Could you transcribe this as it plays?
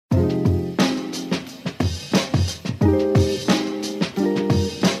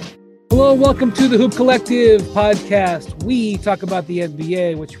Hello and welcome to the Hoop Collective podcast. We talk about the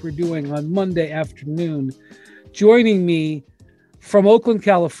NBA, which we're doing on Monday afternoon. Joining me from Oakland,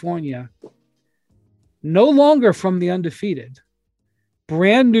 California, no longer from the Undefeated,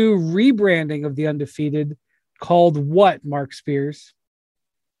 brand new rebranding of the Undefeated called what, Mark Spears?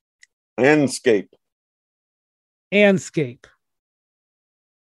 Anscape.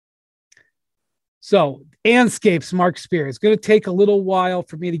 So, Anscape's Mark Spears. It's going to take a little while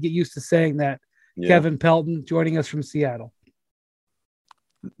for me to get used to saying that. Yeah. Kevin Pelton joining us from Seattle.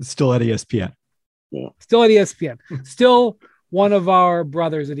 Still at ESPN. Yeah. Still at ESPN. Still one of our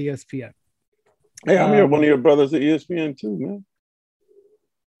brothers at ESPN. Hey, I'm one of your brothers at ESPN too, man.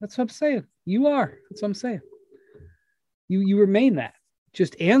 That's what I'm saying. You are. That's what I'm saying. You remain that.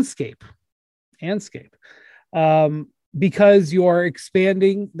 Just Anscape. Because you're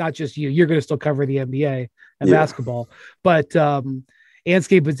expanding, not just you're going to still cover the NBA and basketball, but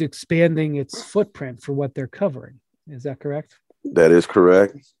Anscape is expanding its footprint for what they're covering. Is that correct? That is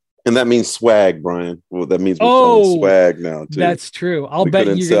correct. And that means swag, Brian. Well, that means we're selling swag now, too. That's true. We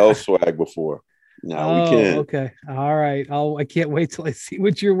couldn't sell swag before. Now we can. Okay. All right. I can't wait till I see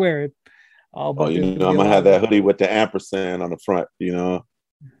what you're wearing. I'm going to have that hoodie with the ampersand on the front,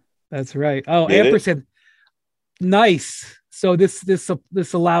 That's right. Oh, get ampersand. It? Nice. So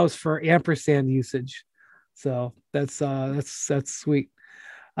this allows for ampersand usage. So that's sweet.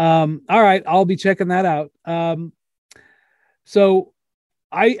 All right, I'll be checking that out. So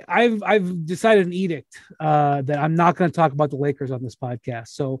I've decided an edict that I'm not going to talk about the Lakers on this podcast.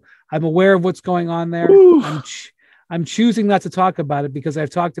 So I'm aware of what's going on there. I'm choosing not to talk about it because I've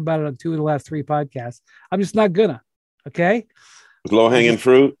talked about it on 2 of the last 3 podcasts. I'm just not gonna. Okay. Low hanging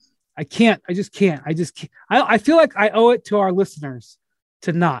fruit. I can't. I just can't. I feel like I owe it to our listeners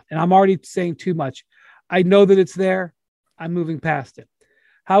to not, and I'm already saying too much. I know that it's there. I'm moving past it.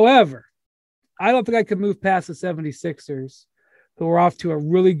 However, I don't think I can move past the 76ers, who are off to a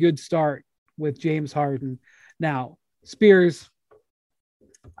really good start with James Harden. Now, Spears,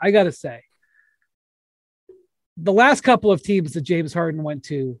 I got to say, the last couple of teams that James Harden went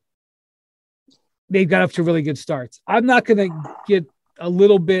to, they got up to really good starts. I'm not going to get I'm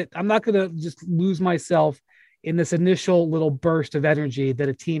not going to just lose myself in this initial little burst of energy that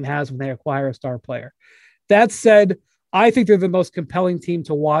a team has when they acquire a star player. That said, I think they're the most compelling team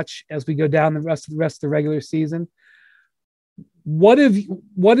to watch as we go down the rest of the regular season. What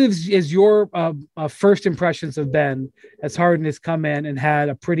is your first impressions have been as Harden has come in and had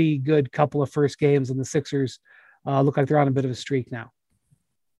a pretty good couple of first games, and the Sixers look like they're on a bit of a streak now?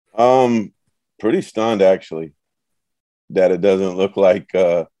 Pretty stunned, actually, that it doesn't look like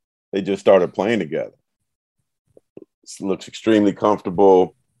they just started playing together. It looks extremely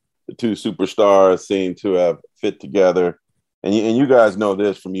comfortable. The 2 superstars seem to have fit together. And you guys know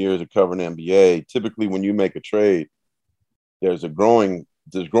this from years of covering NBA. Typically, when you make a trade, there's growing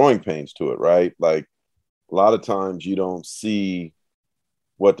pains to it, right? Like a lot of times you don't see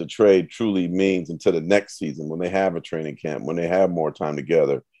what the trade truly means until the next season when they have a training camp, when they have more time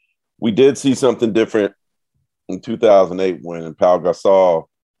together. We did see something different in 2008 when Pau Gasol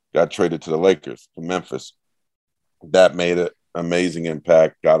got traded to the Lakers from Memphis. That made an amazing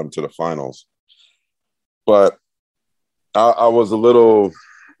impact, got them to the finals. But I was a little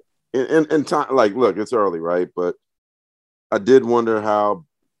in time, like, look, it's early, right? But I did wonder how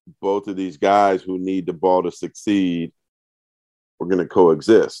both of these guys who need the ball to succeed were going to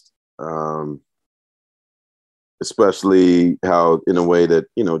coexist. Especially how, in a way that,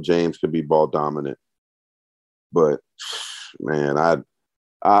 James could be ball dominant. But man,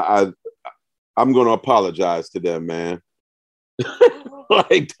 I'm going to apologize to them, man.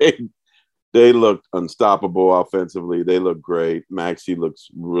 Like they looked unstoppable offensively. They look great. Maxey looks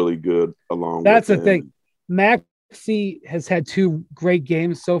really good along. That's the thing. Maxey has had 2 great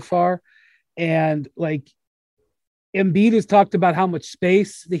games so far, and like Embiid has talked about how much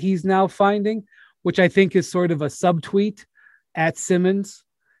space that he's now finding, which I think is sort of a subtweet at Simmons.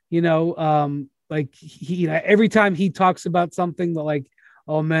 Like every time he talks about something that like,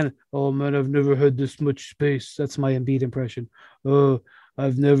 oh man, I've never had this much space. That's my Embiid impression.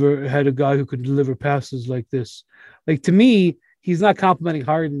 I've never had a guy who could deliver passes like this. Like, to me, he's not complimenting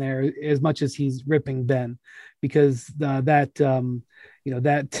Harden there as much as he's ripping Ben, because that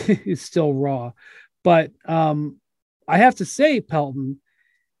is still raw. But I have to say, Pelton,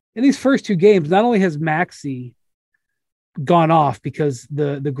 in these first 2 games, not only has Maxey gone off because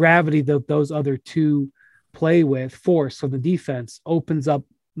the gravity that those other 2 play with force from the defense opens up,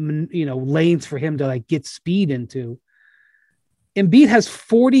 lanes for him to like get speed into. Embiid has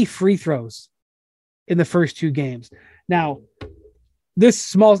 40 free throws in the first 2 games. Now,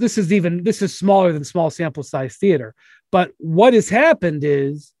 this is smaller than small sample size theater. But what has happened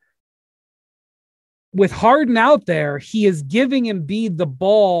is, with Harden out there, he is giving Embiid the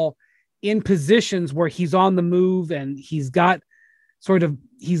ball in positions where he's on the move and he's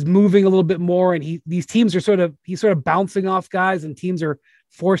moving a little bit more, and these teams are he's sort of bouncing off guys, and teams are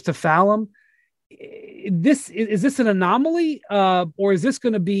forced to foul him. Is this an anomaly, or is this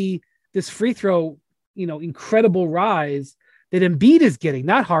going to be this free throw, incredible rise that Embiid is getting,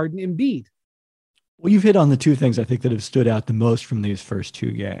 not Harden, Embiid? Well, you've hit on the two things I think that have stood out the most from these first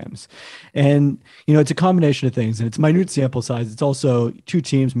two games. And, it's a combination of things, and it's minute sample size. It's also two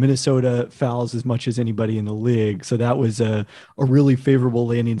teams. Minnesota fouls as much as anybody in the league. So that was a really favorable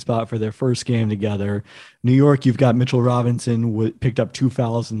landing spot for their first game together. New York, you've got Mitchell Robinson picked up 2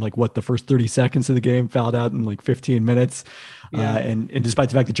 fouls in the first 30 seconds of the game, fouled out in 15 minutes. Yeah. And despite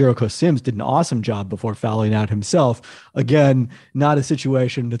the fact that Jericho Sims did an awesome job before fouling out himself, again, not a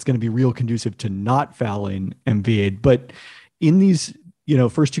situation that's going to be real conducive to not fouling Embiid. But in these,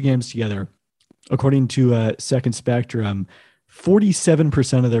 first two games together, according to Second Spectrum,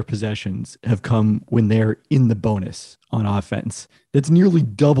 47% of their possessions have come when they're in the bonus on offense. That's nearly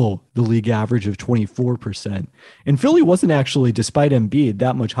double the league average of 24%. And Philly wasn't actually, despite Embiid,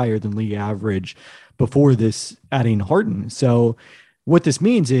 that much higher than league average before this, adding Harden. So what this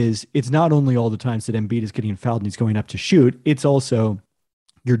means is it's not only all the times that Embiid is getting fouled and he's going up to shoot, it's also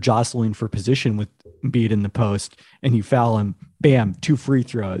you're jostling for position with Embiid in the post and you foul him, bam, 2 free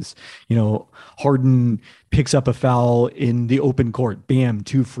throws. Harden picks up a foul in the open court, bam,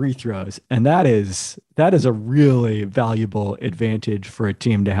 2 free throws. And that is a really valuable advantage for a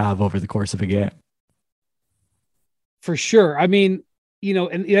team to have over the course of a game. For sure. I mean,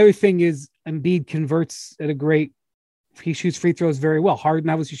 and the other thing is Embiid converts he shoots free throws very well. Harden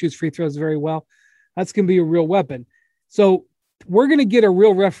obviously shoots free throws very well. That's going to be a real weapon. So we're going to get a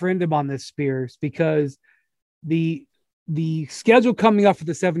real referendum on this, Spears, because the schedule coming up for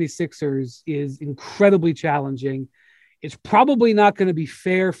the 76ers is incredibly challenging. It's probably not going to be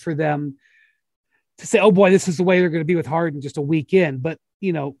fair for them to say, oh boy, this is the way they're going to be with Harden just a week in. But,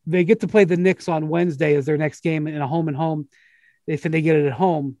 they get to play the Knicks on Wednesday as their next game in a home and home, if they get it at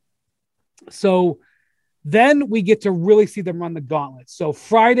home. So then we get to really see them run the gauntlet. So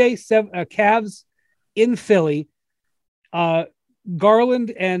Friday, Cavs in Philly.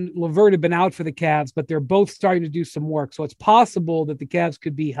 Garland and LeVert have been out for the Cavs, but they're both starting to do some work. So it's possible that the Cavs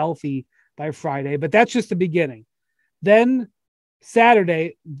could be healthy by Friday, but that's just the beginning. Then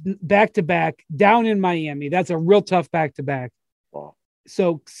Saturday, back-to-back, down in Miami. That's a real tough back-to-back. Wow.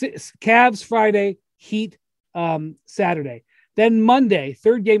 So Cavs Friday, Heat Saturday. Then Monday,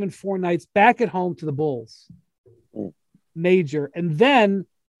 third game in 4 nights, back at home to the Bulls. Major. And then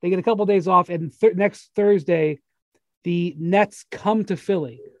they get a couple of days off, and next Thursday, the Nets come to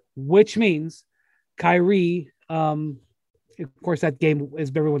Philly, which means Kyrie, of course, that game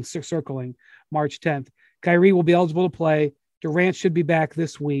is everyone's circling, March 10th. Kyrie will be eligible to play. Durant should be back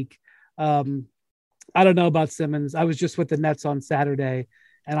this week. I don't know about Simmons. I was just with the Nets on Saturday,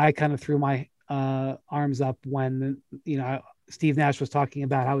 and I kind of threw my arms up when, Steve Nash was talking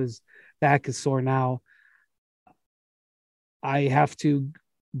about how his back is sore now. I have to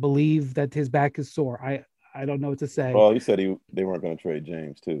believe that his back is sore. I don't know what to say. Well, he said they weren't going to trade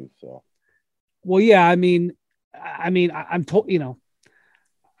James too. So, well, yeah. I'm told.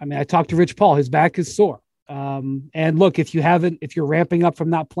 I talked to Rich Paul. His back is sore. And look, if you're ramping up from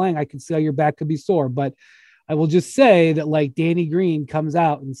not playing, I can see how your back could be sore. But I will just say that, Danny Green comes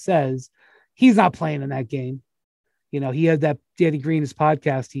out and says he's not playing in that game. He had that Danny Green's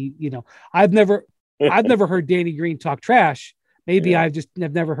podcast. I've never heard Danny Green talk trash. Maybe I've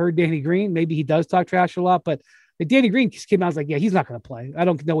never heard Danny Green. Maybe he does talk trash a lot, but Danny Green came out and was like, yeah, he's not going to play. I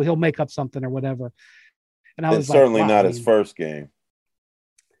don't know. He'll make up something or whatever. And I was certainly not his first game.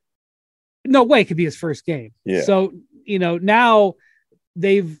 No way it could be his first game. Yeah. So, now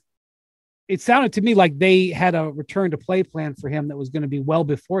it sounded to me like they had a return to play plan for him that was going to be well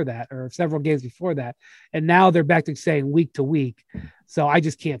before that, or several games before that. And now they're back to saying week to week. So I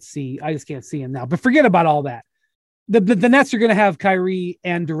just can't see him now, but forget about all that. The Nets are going to have Kyrie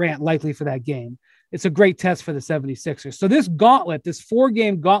and Durant likely for that game. It's a great test for the 76ers. So this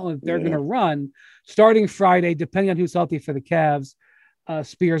 4-game gauntlet they're going to run starting Friday, depending on who's healthy for the Cavs,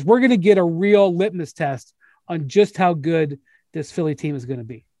 Spears, we're going to get a real litmus test on just how good this Philly team is going to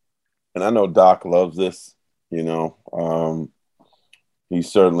be. And I know Doc loves this, he's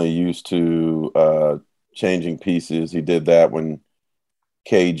certainly used to changing pieces. He did that when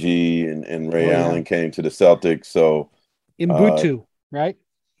KG and Ray Allen came to the Celtics. So Mbutu, right?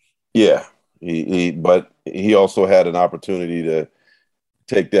 Yeah. But he also had an opportunity to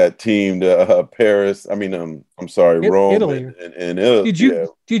take that team to Paris. I mean, I'm sorry, Rome Italy. and Italy.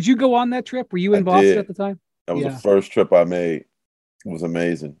 Did you go on that trip? Were you in Boston at the time? That was the first trip I made. It was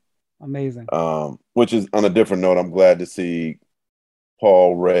amazing. Amazing. Which is on a different note. I'm glad to see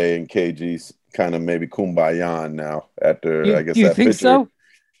Paul, Ray, and KG kind of maybe kumbaya now after I guess. Do you think so?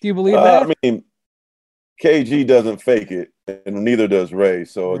 Do you believe that? I mean, KG doesn't fake it, and neither does Ray.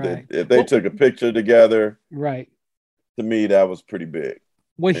 So if they took a picture together, right? To me, that was pretty big.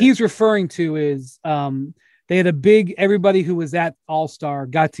 What he's referring to is they had everybody who was at All-Star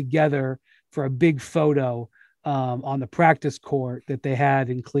got together for a big photo on the practice court that they had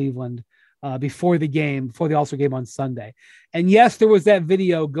in Cleveland before the All-Star game on Sunday. And yes, there was that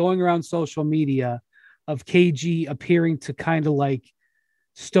video going around social media of KG appearing to kind of like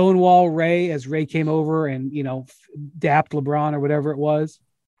stonewall Ray as Ray came over and, dapped LeBron or whatever it was.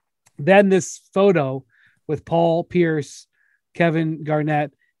 Then this photo with Paul Pierce, Kevin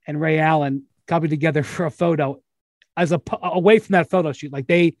Garnett, and Ray Allen copied together for a photo as away from that photo shoot. Like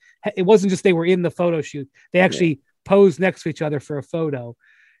it wasn't just they were in the photo shoot. They actually posed next to each other for a photo.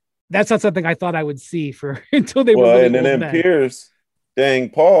 That's not something I thought I would see until they were really and then Pierce, dang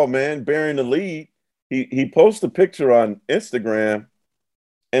Paul, man, bearing the lead. He posted a picture on Instagram,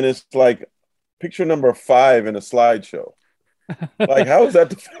 and it's like picture number 5 in a slideshow. Like, how is that?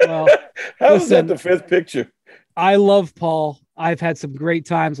 That the 5th picture? I love Paul. I've had some great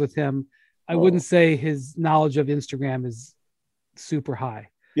times with him. I wouldn't say his knowledge of Instagram is super high.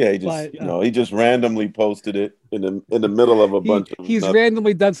 Yeah, he just randomly posted it in the middle of a bunch of. He's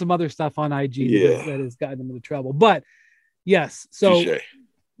randomly done some other stuff on IG that has gotten him into trouble. But yes, so Touché.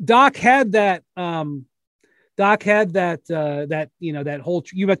 Doc had that. That whole.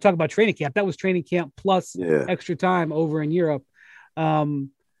 You talk about training camp. That was training camp plus extra time over in Europe. But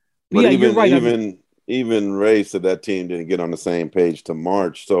you're right. Even Ray said that team didn't get on the same page to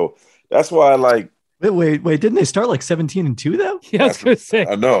March. So that's why I like. Wait! Didn't they start like 17-2 though? Yeah, I was going to say.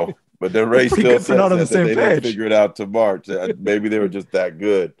 I know, but then Ray still said not on the same page. Didn't figure it out to March. Maybe they were just that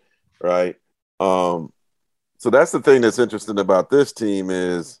good, right? So that's the thing that's interesting about this team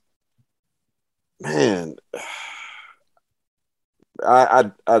is, man,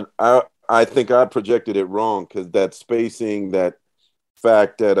 I think I projected it wrong because that spacing, that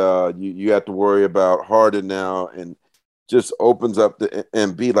fact that you have to worry about Harden now and just opens up the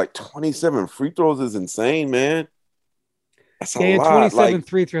Embiid like 27 free throws is insane, man. That's a lot. 27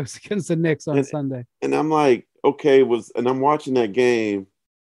 free throws against the Knicks on Sunday. And I'm like, okay, and I'm watching that game.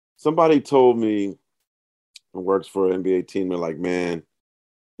 Somebody told me who works for an NBA team, they're like, man,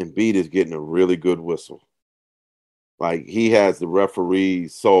 Embiid is getting a really good whistle. Like he has the referee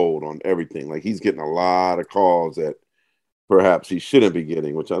sold on everything. Like he's getting a lot of calls that perhaps he shouldn't be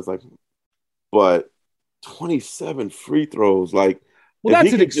getting, which I was like, but 27 free throws, like, well,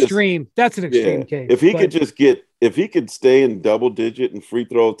 that's an extreme case. If he could stay in double digit and free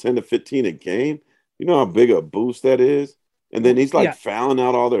throw 10 to 15 a game, you know how big a boost that is. And then he's like fouling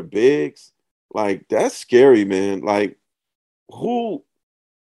out all their bigs. Like that's scary, man. Like who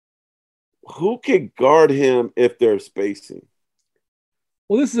could guard him if they're spacing?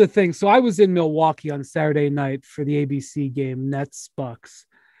 Well, this is the thing. So I was in Milwaukee on Saturday night for the ABC game, Nets Bucks.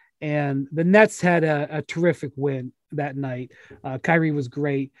 And the Nets had a terrific win that night. Kyrie was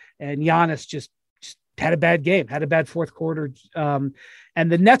great. And Giannis just had a bad game, had a bad fourth quarter. And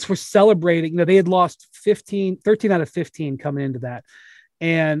the Nets were celebrating. They had lost 13 out of 15 coming into that.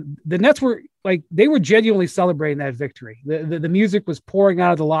 And the Nets were they were genuinely celebrating that victory. The music was pouring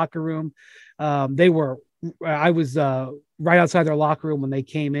out of the locker room. I was right outside their locker room when they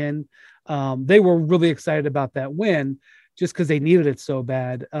came in. They were really excited about that win, just because they needed it so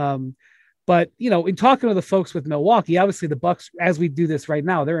bad. But, in talking to the folks with Milwaukee, obviously the Bucks, as we do this right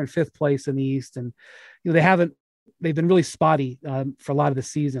now, they're in 5th place in the East. And, they've been really spotty for a lot of the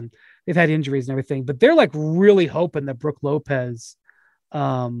season. They've had injuries and everything, but they're really hoping that Brook Lopez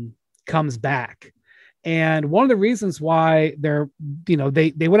comes back. And one of the reasons why they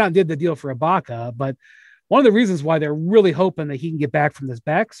went out and did the deal for Ibaka, but one of the reasons why they're really hoping that he can get back from this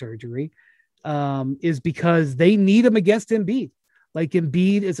back surgery is because they need him against Embiid. Like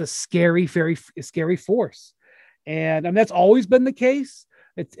Embiid is a scary, very scary force. And that's always been the case.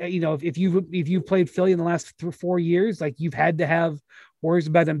 It's, if you've played Philly in the last 3 or 4 years, you've had to have worries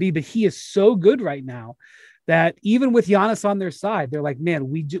about Embiid, but he is so good right now that even with Giannis on their side, they're like, man,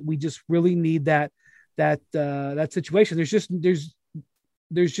 we just really need that situation. There's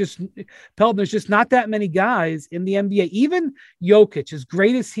just not that many guys in the NBA. Even Jokic, as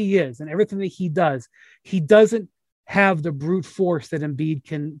great as he is and everything that he does, he doesn't have the brute force that Embiid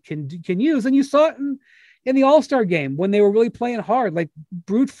can use. And you saw it in the All-Star game when they were really playing hard. Like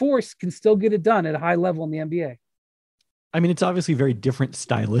brute force can still get it done at a high level in the NBA. I mean, it's obviously very different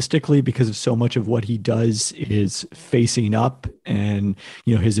stylistically because of so much of what he does is facing up and,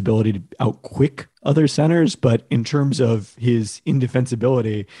 his ability to outquick other centers. But in terms of his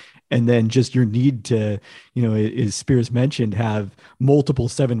indefensibility and then just your need to, as Spears mentioned, have multiple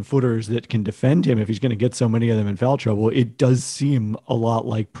 7-footers that can defend him if he's going to get so many of them in foul trouble, it does seem a lot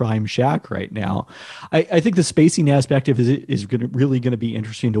like prime Shaq right now. I think the spacing aspect of it is really going to be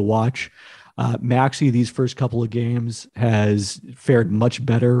interesting to watch. Maxey, these first couple of games, has fared much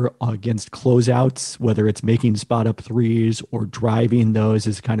better against closeouts, whether it's making spot up threes or driving those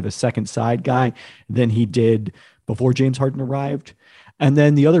as kind of a second side guy than he did before James Harden arrived. And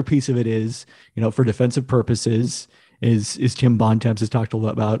then the other piece of it is, for defensive purposes, is Tim Bontemps has talked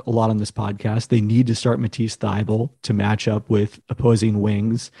about a lot on this podcast. They need to start Matisse Thybulle to match up with opposing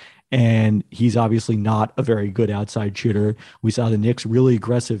wings. And he's obviously not a very good outside shooter. We saw the Knicks really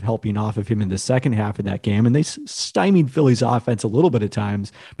aggressive helping off of him in the second half of that game, and they stymied Philly's offense a little bit at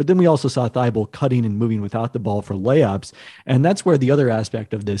times. But then we also saw Thybulle cutting and moving without the ball for layups. And that's where the other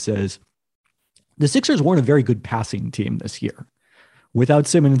aspect of this is the Sixers weren't a very good passing team this year. Without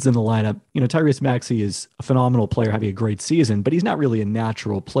Simmons in the lineup, Tyrese Maxey is a phenomenal player having a great season, but he's not really a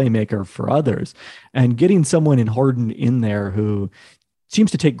natural playmaker for others. And getting someone in Harden in there who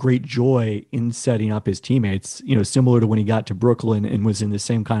seems to take great joy in setting up his teammates, similar to when he got to Brooklyn and was in the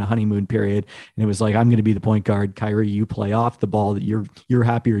same kind of honeymoon period. And it was like, I'm going to be the point guard. Kyrie, you play off the ball, that you're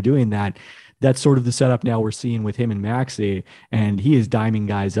happier doing that. That's sort of the setup now we're seeing with him and Maxey, and he is diming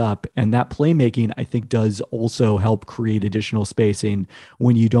guys up. And that playmaking, I think, does also help create additional spacing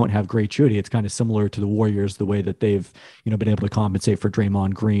when you don't have great shooting. It's kind of similar to the Warriors, the way that they've, been able to compensate for playing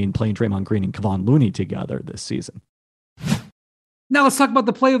Draymond Green and Kevon Looney together this season. Now let's talk about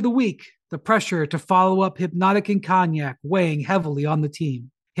the play of the week. The pressure to follow up Hypnotic and Cognac weighing heavily on the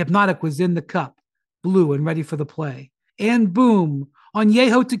team. Hypnotic was in the cup, blue and ready for the play. And boom,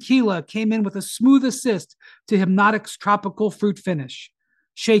 Añejo Tequila came in with a smooth assist to Hypnotic's tropical fruit finish.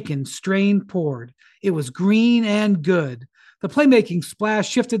 Shaken, strained, poured. It was green and good. The playmaking splash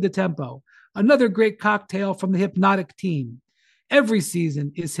shifted the tempo. Another great cocktail from the Hypnotic team. Every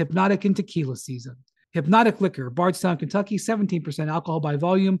season is Hypnotic and Tequila season. Hypnotic Liquor, Bardstown, Kentucky, 17% alcohol by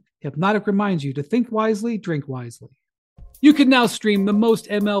volume. Hypnotic reminds you to think wisely, drink wisely. You can now stream the most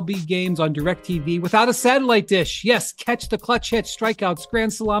MLB games on DirecTV without a satellite dish. Yes, catch the clutch hits, strikeouts,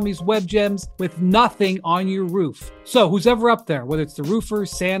 grand salamis, web gems with nothing on your roof. So who's ever up there, whether it's the roofer,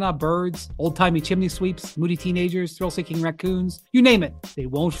 Santa, birds, old-timey chimney sweeps, moody teenagers, thrill-seeking raccoons, you name it, they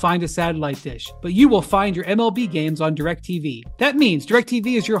won't find a satellite dish. But you will find your MLB games on DirecTV. That means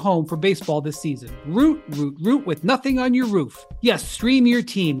DirecTV is your home for baseball this season. Root with nothing on your roof. Yes, stream your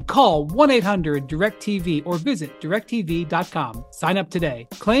team. Call 1-800-DirecTV or visit DirecTV.com. Sign up today.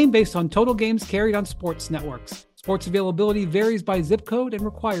 Claim based on total games carried on sports networks. Sports availability varies by zip code and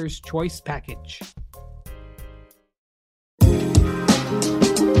requires choice package.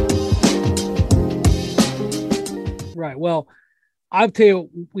 Right. Well, I'll tell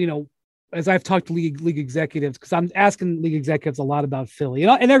you, as I've talked to league executives, because I'm asking league executives a lot about Philly,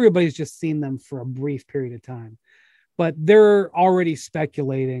 and everybody's just seen them for a brief period of time, but they're already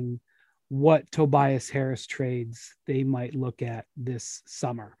speculating what Tobias Harris trades they might look at this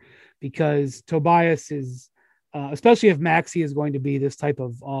summer, because Tobias is, especially if Maxey is going to be this type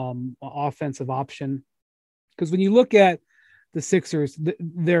of offensive option. Because when you look at the Sixers,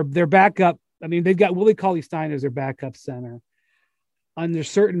 their backup, I mean, they've got Willie Cauley-Stein as their backup center. Under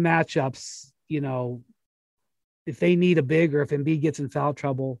certain matchups, if they need a big or if Embiid gets in foul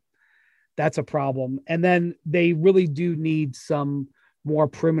trouble, that's a problem. And then they really do need some more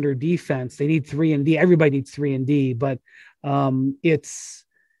perimeter defense. They need 3-and-D. Everybody needs 3-and-D, but it's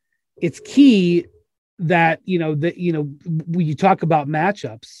key that when you talk about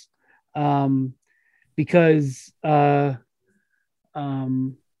matchups, because when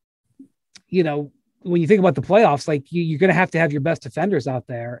you think about the playoffs, like you're going to have your best defenders out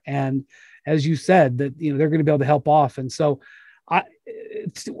there, and as you said, that they're going to be able to help off. And so,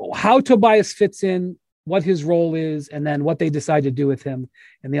 how Tobias fits in, what his role is, and then what they decide to do with him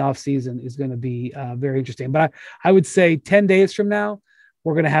in the offseason is going to be very interesting. But I would say 10 days from now,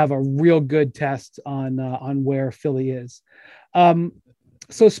 we're going to have a real good test on where Philly is.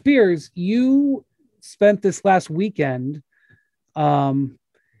 So Spears, you spent this last weekend doing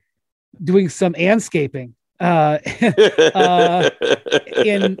some anscaping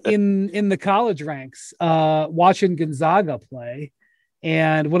in the college ranks, watching Gonzaga play.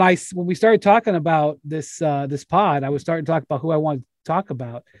 And when we started talking about this pod, I was starting to talk about who I wanted to talk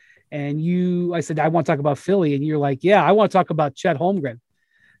about. And I said, I want to talk about Philly. And you're like, yeah, I want to talk about Chet Holmgren.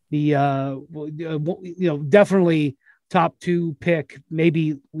 Definitely top 2 pick,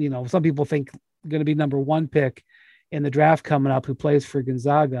 maybe, some people think going to be number 1 pick in the draft coming up, who plays for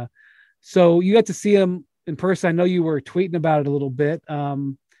Gonzaga. So you got to see him in person. I know you were tweeting about it a little bit.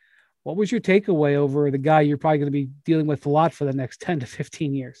 What was your takeaway over the guy you're probably going to be dealing with a lot for the next 10 to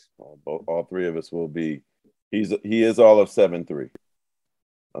 15 years? All three of us will be. He is all of 7'3".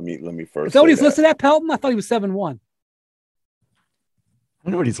 Let me first. Is that what he's listed at, Pelton? I thought he was 7'1". I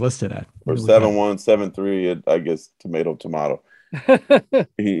don't know what he's listed at. For 7'1", 7'3", I guess tomato.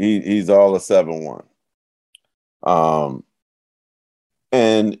 He's all a 7'1".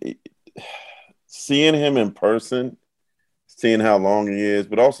 And seeing him in person, seeing how long he is,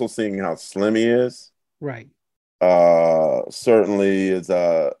 but also seeing how slim he is, right? Certainly is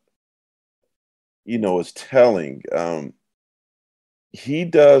is telling. He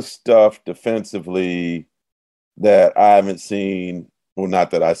does stuff defensively that I haven't seen. Well,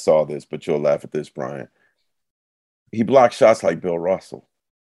 not that I saw this, but you'll laugh at this, Brian. He blocks shots like Bill Russell.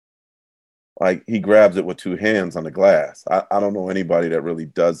 Like, he grabs it with 2 hands on the glass. I don't know anybody that really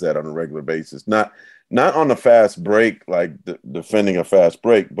does that on a regular basis. Not on the fast break, like defending a fast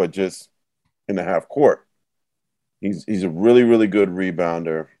break, but just in the half court. He's a really, really good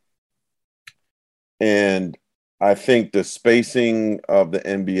rebounder. And I think the spacing of the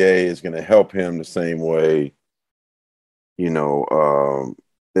NBA is going to help him the same way,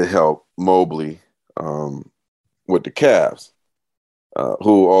 it helped Mobley with the Cavs,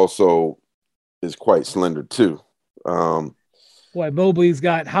 who also is quite slender too. Mobley's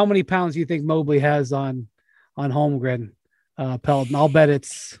got, how many pounds do you think Mobley has on Holmgren, Pelton? I'll bet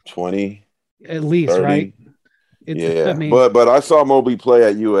it's 20 at least, 30. Right? Yeah, but I saw Mobley play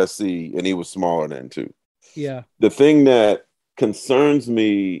at USC, and he was smaller than too. Yeah. The thing that concerns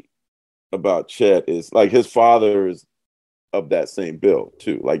me about Chet is, like, his father is of that same build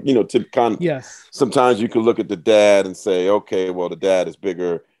too. Like, yes. Sometimes you could look at the dad and say, okay, well, the dad is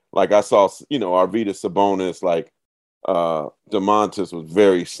bigger. Like, I saw, Arvydas Sabonis, like, DeMontis was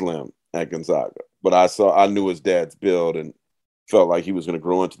very slim at Gonzaga, but I knew his dad's build and felt like he was going to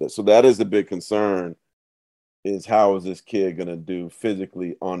grow into that. So that is a big concern, is how is this kid going to do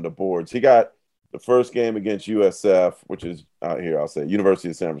physically on the boards? He got the first game against USF, which is out here, I'll say, University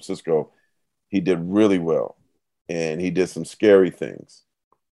of San Francisco. He did really well, and he did some scary things,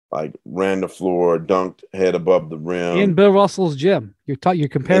 like ran the floor, dunked head above the rim. In Bill Russell's gym. You're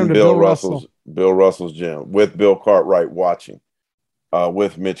comparing to Bill Russell. Bill Russell's gym, with Bill Cartwright watching,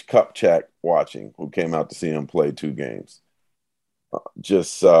 with Mitch Kupchak watching, who came out to see him play 2 games.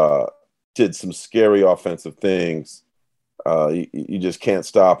 Just did some scary offensive things. You just can't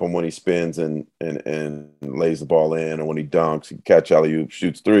stop him when he spins and lays the ball in, or when he dunks. He can catch alley-oop,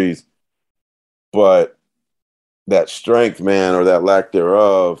 shoots threes. But that strength, man, or that lack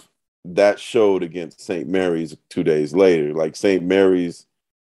thereof, that showed against St. Mary's 2 days later. Like, St. Mary's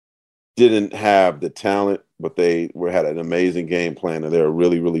didn't have the talent, but they had an amazing game plan, and they were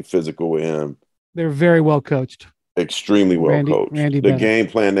really, really physical with him. They're very well coached. Extremely well coached. Randy the Bennett. Game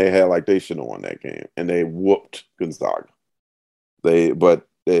plan they had, like, they shouldn't have won that game, and they whooped Gonzaga. They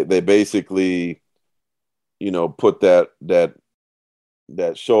basically, put that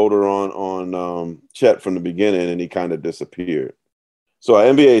shoulder on Chet from the beginning, and he kind of disappeared. So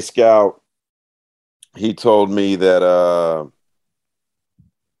an NBA scout, he told me that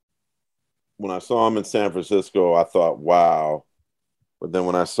when I saw him in San Francisco, I thought, wow. But then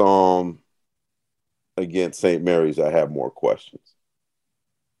when I saw him against St. Mary's, I had more questions,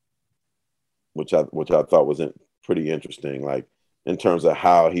 which I thought was pretty interesting, like, in terms of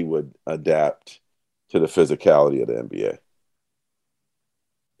how he would adapt to the physicality of the NBA.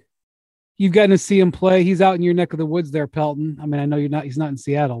 You've gotten to see him play. He's out in your neck of the woods there, Pelton. I mean, I know he's not in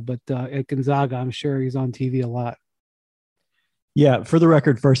Seattle, but at Gonzaga, I'm sure he's on TV a lot. Yeah, for the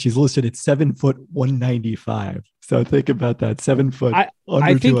record, first, he's listed at 7 foot 195. So think about that, 7 foot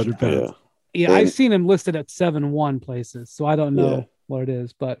under 200 pounds. Yeah, I've seen him listed at 7'1" places, so I don't know what it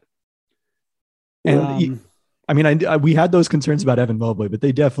is, but we had those concerns about Evan Mobley, but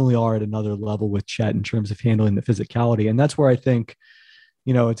they definitely are at another level with Chet in terms of handling the physicality, and that's where I think,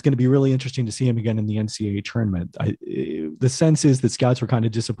 it's going to be really interesting to see him again in the NCAA tournament. The sense is that scouts were kind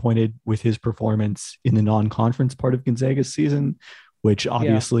of disappointed with his performance in the non-conference part of Gonzaga's season, which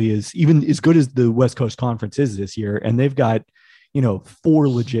obviously is even as good as the West Coast Conference is this year. And they've got, 4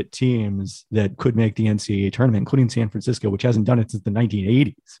 legit teams that could make the NCAA tournament, including San Francisco, which hasn't done it since the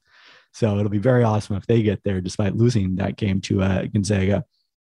 1980s. So it'll be very awesome if they get there, despite losing that game to Gonzaga.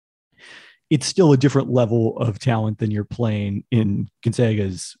 it's still a different level of talent than you're playing in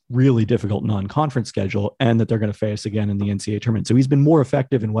Gonzaga's really difficult non-conference schedule, and that they're going to face again in the NCAA tournament. So he's been more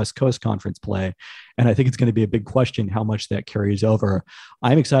effective in West Coast Conference play. And I think it's going to be a big question how much that carries over.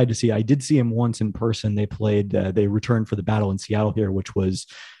 I'm excited to see. I did see him once in person. They returned for the battle in Seattle here, which was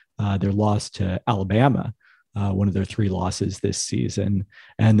their loss to Alabama. One of their 3 losses this season.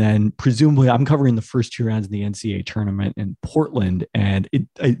 And then presumably I'm covering the first 2 rounds of the NCAA tournament in Portland. And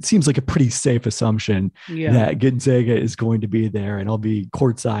it seems like a pretty safe assumption that Gonzaga is going to be there, and I'll be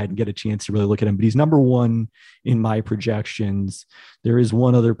courtside and get a chance to really look at him. But he's number 1 in my projections. There is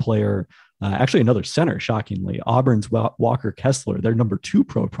one other player, actually another center, shockingly. Auburn's Walker Kessler, their number 2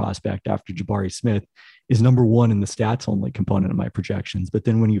 pro prospect after Jabari Smith, is number 1 in the stats only component of my projections. But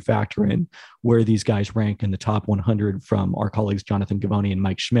then when you factor in where these guys rank in the top 100 from our colleagues, Jonathan Givony and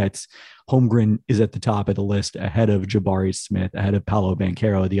Mike Schmitz, Holmgren is at the top of the list ahead of Jabari Smith, ahead of Paolo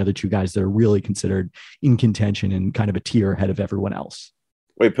Banchero, the other 2 guys that are really considered in contention and kind of a tier ahead of everyone else.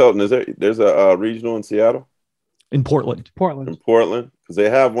 Wait, Pelton, there's a regional in Seattle? In Portland. In Portland? Because they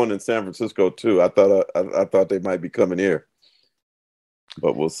have one in San Francisco too. I thought they might be coming here.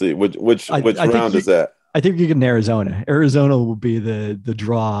 But we'll see. Which round is that? I think you get in Arizona. Arizona will be the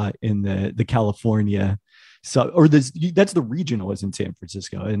draw in the California. So, or that's the regional is in San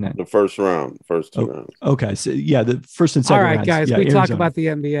Francisco, isn't it? The first round, first 2 rounds. Okay, so yeah, the first and second. All right, rounds, guys, we Arizona. talk about the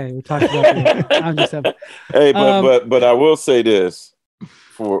NBA. We talk about. I'm just having. Hey, but I will say this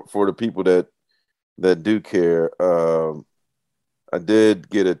for the people that do care. I did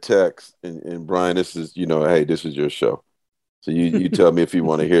get a text, and Brian, this is hey, this is your show, so you tell me if you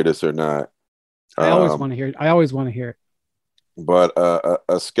want to hear this or not. I always want to hear it. I always want to hear it. But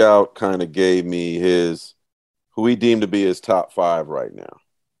a scout kind of gave me who he deemed to be his top 5 right now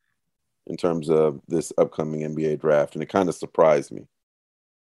in terms of this upcoming NBA draft, and it kind of surprised me.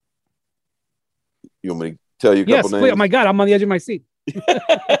 You want me to tell you a couple names? Yes, oh my God, I'm on the edge of my seat.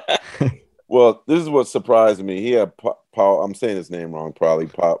 Well, this is what surprised me. He had I'm saying his name wrong, probably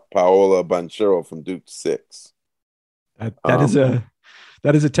Paolo Banchero from Duke 6.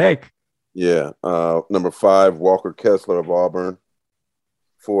 That is a take. Yeah. Number 5, Walker Kessler of Auburn.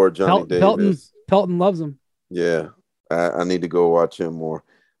 4, Johnny Davis. Pelton loves him. Yeah. I need to go watch him more.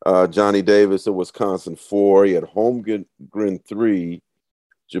 Johnny Davis of Wisconsin, 4. He had Holmgren 3,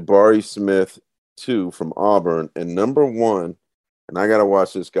 Jabari Smith 2 from Auburn, and number 1, and I got to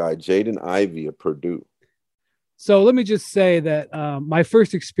watch this guy, Jaden Ivey of Purdue. So let me just say that my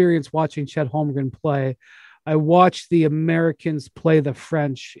first experience watching Chet Holmgren play, I watched the Americans play the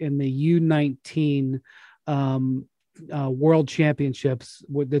French in the U19 World Championships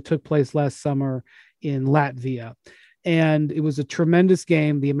that took place last summer in Latvia. And it was a tremendous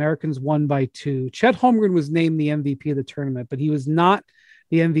game. The Americans won by 2. Chet Holmgren was named the MVP of the tournament, but he was not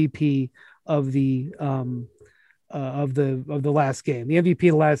the MVP of the last game. The MVP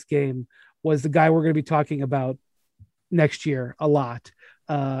of the last game was the guy we're going to be talking about next year a lot.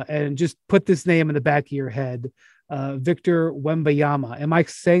 And just put this name in the back of your head, Victor Wembanyama. Am I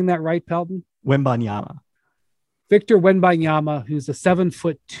saying that right, Pelton? Wembanyama. Victor Wembanyama, who's a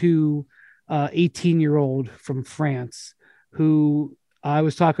 7'2", 18-year-old from France, who I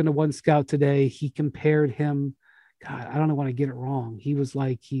was talking to one scout today. He compared him. God, I don't want to get it wrong. He was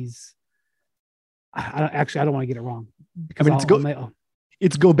like, I don't want to get it wrong. I mean,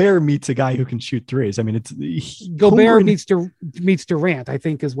 it's Gobert meets a guy who can shoot threes. I mean, it's Gobert meets Durant, I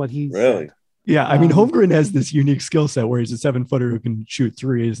think is what he's really. Said. Yeah, I mean, Holmgren has this unique skill set where he's a 7-footer who can shoot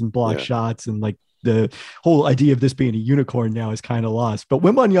threes and block shots, and like the whole idea of this being a unicorn now is kind of lost. But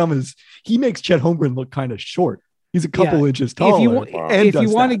Wembanyama he makes Chet Holmgren look kind of short. He's a couple inches taller.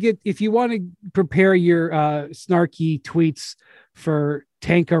 If you want to prepare your snarky tweets for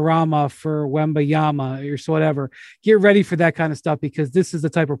Tankarama for Wembanyama or whatever, get ready for that kind of stuff, because this is the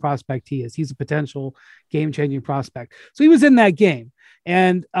type of prospect he is. He's a potential game-changing prospect. So he was in that game.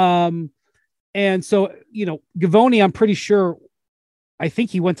 And so, Givony, I'm pretty sure, I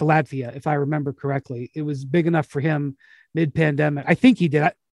think he went to Latvia, if I remember correctly. It was big enough for him mid-pandemic. I think he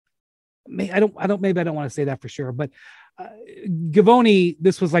did. I don't want to say that for sure, but Givony,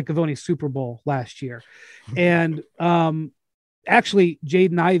 this was like Givony's Super Bowl last year. And actually,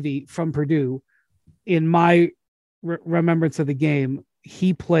 Jaden Ivey from Purdue, in my remembrance of the game,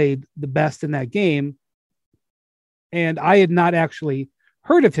 he played the best in that game. And I had not actually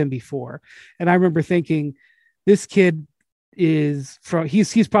heard of him before. And I remember thinking, this kid he's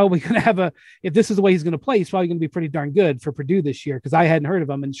probably going to have if this is the way he's going to play, he's probably going to be pretty darn good for Purdue this year, because I hadn't heard of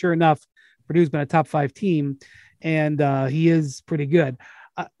him. And sure enough, Purdue's been a top 5 team, and he is pretty good.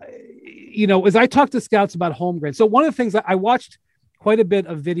 As I talked to scouts about Holmgren, so one of the things I watched quite a bit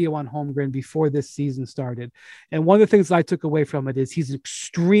of video on Holmgren before this season started. And one of the things I took away from it is he's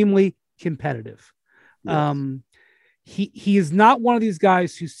extremely competitive. Yes. He is not one of these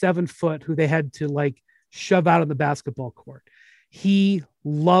guys who's 7 foot, who they had to like shove out on the basketball court. He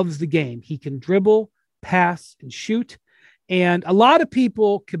loves the game. He can dribble, pass, and shoot. And a lot of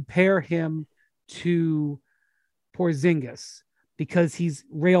people compare him to Porzingis because he's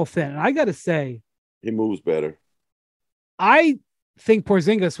rail thin. And I got to say, he moves better. I think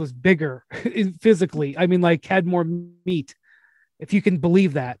Porzingis was bigger physically. I mean, like had more meat, if you can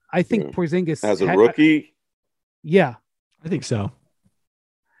believe that. I think Porzingis as a rookie. Yeah, I think so.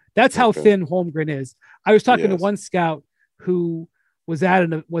 That's how thin Holmgren is. I was talking to one scout who was at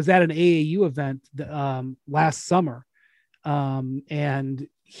an AAU event last summer, and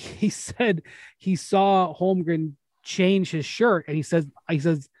he said he saw Holmgren change his shirt, and he says,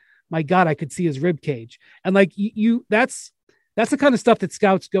 "My God, I could see his rib cage." And like that's the kind of stuff that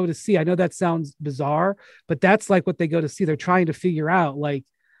scouts go to see. I know that sounds bizarre, but that's like what they go to see. They're trying to figure out, like,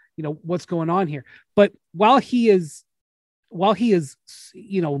 you know, what's going on here. But while he is,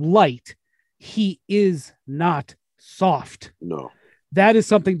 you know, light, he is not soft. No, that is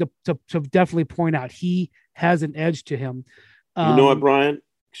something to definitely point out. He has an edge to him. You know what, Brian?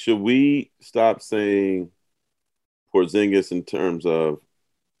 Should we stop saying Porzingis in terms of,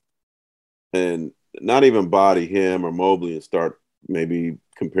 and not even body him or Mobley, and start maybe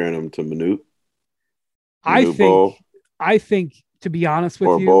comparing him to Manute? I think, to be honest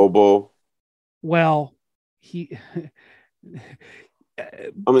with you, or Bobo. Well, I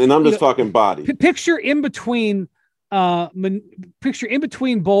mean, I'm just talking body. Picture in between Bobo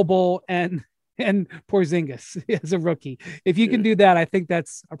and Porzingis as a rookie. If you can do that, I think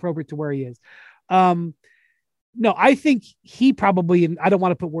that's appropriate to where he is. No, I think he probably, and I don't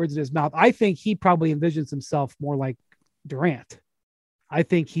want to put words in his mouth, I think he probably envisions himself more like Durant. I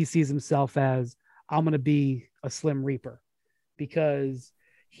think he sees himself as, I'm going to be a Slim Reaper, because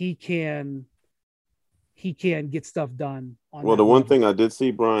he can get stuff done. Well, the one thing I did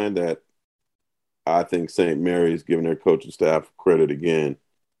see, Brian, that I think St. Mary's, giving their coaching staff credit again,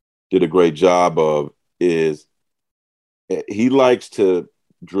 did a great job of, is he likes to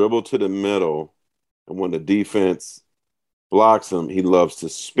dribble to the middle, and when the defense blocks him, he loves to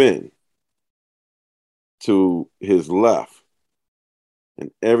spin to his left.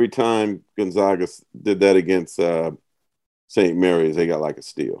 And every time Gonzaga did that against St. Mary's, they got like a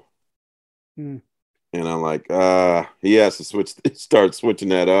steal. And I'm like, he has to start switching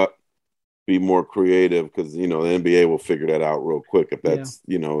that up, be more creative, because, you know, the NBA will figure that out real quick if that's,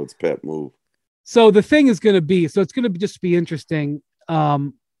 you know, its pet move. So the thing is going to be, it's going to just be interesting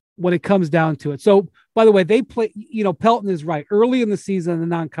when it comes down to it. So, by the way, they play, you know, Pelton is right. Early in the season, the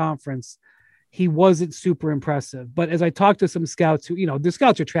non-conference, he wasn't super impressive. But as I talked to some scouts who, you know, the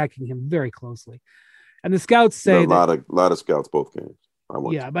scouts are tracking him very closely. And the scouts say a lot of scouts both games.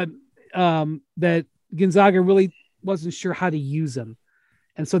 But that Gonzaga really wasn't sure how to use him.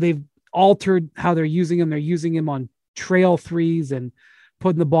 And so they've altered how they're using him. They're using him on trail threes and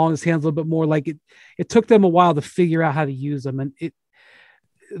putting the ball in his hands a little bit more. Like it took them a while to figure out how to use him. And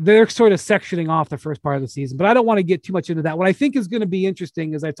they're sort of sectioning off the first part of the season, but I don't want to get too much into that. What I think is going to be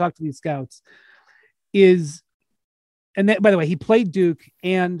interesting as I talk to these scouts is, and that, by the way, he played Duke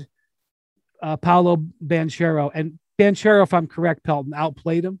and Paolo Banchero, and Banchero, if I'm correct, Pelton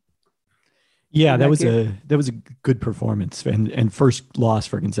outplayed him. Yeah, that was a good performance and first loss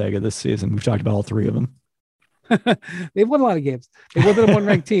for Gonzaga this season. We've talked about all three of them. They've won a lot of games. They were a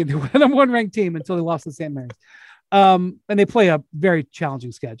one-ranked team. They were a one-ranked team until they lost to St. Mary's. And they play a very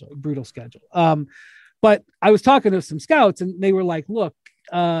challenging schedule, brutal schedule. But I was talking to some scouts, and they were like, look,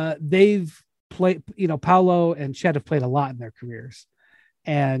 they've played, you know, Paolo and Chet have played a lot in their careers,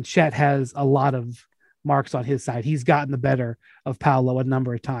 and Chet has a lot of marks on his side. He's gotten the better of Paolo a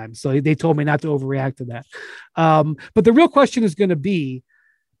number of times. So they told me not to overreact to that. But the real question is going to be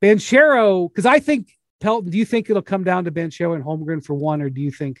Banchero, because I think, Pelton, do you think it'll come down to Banchero and Holmgren for one, or do you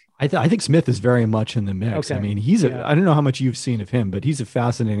think? I think Smith is very much in the mix. Okay. I mean, I don't know how much you've seen of him, but he's a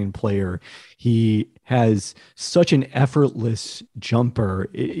fascinating player. He has such an effortless jumper.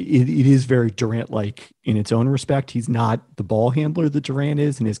 It is very Durant-like in its own respect. He's not the ball handler that Durant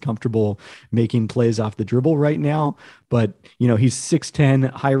is, and is comfortable making plays off the dribble right now. But, you know, he's 6'10",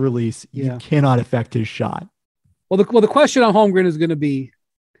 high release. You cannot affect his shot. Well, the question on Holmgren is going to be,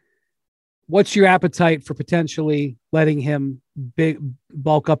 what's your appetite for potentially letting him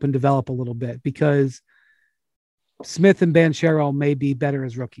bulk up and develop a little bit? Because Smith and Banchero may be better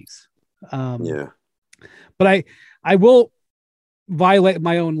as rookies. But I will violate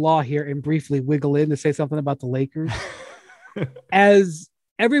my own law here and briefly wiggle in to say something about the Lakers. as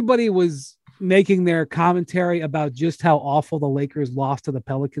everybody was making their commentary about just how awful the Lakers loss to the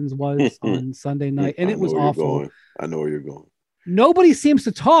Pelicans was on Sunday night, and it was awful. I know where you're going. Nobody seems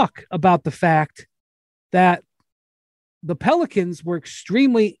to talk about the fact that the Pelicans were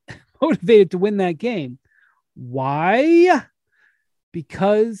extremely motivated to win that game. Why?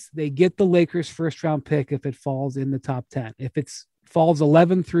 Because they get the Lakers first round pick if it falls in the top 10. If it falls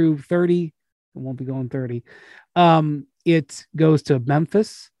 11 through 30, it won't be going 30. It goes to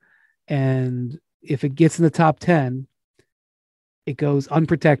Memphis. And if it gets in the top 10, it goes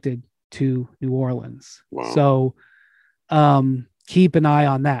unprotected to New Orleans. Wow. So keep an eye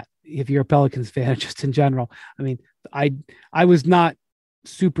on that if you're a Pelicans fan, just in general. I mean, I was not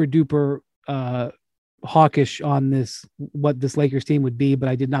super duper hawkish on what this Lakers team would be, but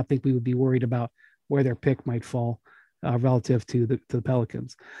I did not think we would be worried about where their pick might fall relative to the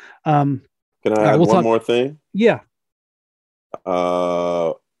Pelicans. Can I add one more thing? Yeah.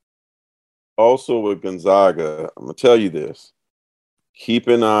 Also with Gonzaga, I'm gonna tell you this: keep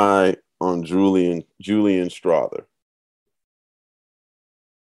an eye on Julian Strawther.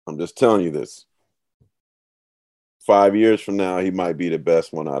 I'm just telling you this. 5 years from now, he might be the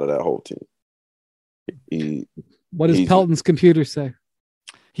best one out of that whole team. What does Pelton's computer say?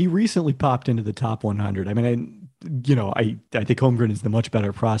 He recently popped into the top 100. I mean, I think Holmgren is the much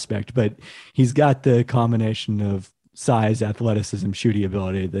better prospect, but he's got the combination of size, athleticism, shooting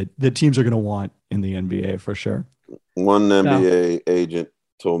ability that the teams are going to want in the NBA for sure. One NBA agent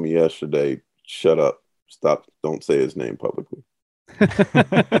told me yesterday, shut up, stop, don't say his name publicly.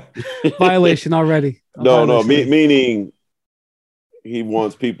 Violation already. Meaning he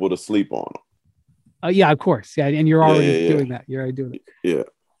wants people to sleep on him. Yeah, of course. Yeah, and you're already doing that. You're already doing it. Yeah.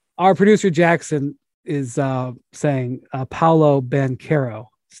 Our producer Jackson is saying Paolo Banchero.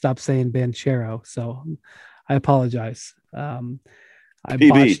 Stop saying Banchero. So I apologize. I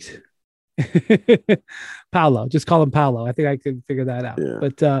botched. Paolo. Just call him Paolo. I think I could figure that out.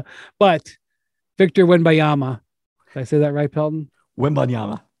 Yeah. But Victor Wembanyama. Did I say that right, Pelton?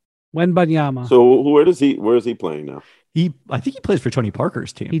 Wembanyama. So where is he playing now? I think he plays for Tony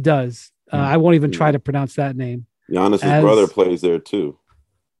Parker's team. He does. I won't even try to pronounce that name. Giannis's brother plays there too.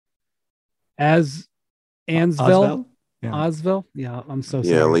 As Ansville? Osville? Yeah, I'm so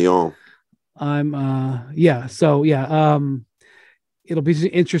sorry. Yeah, Leon. It'll be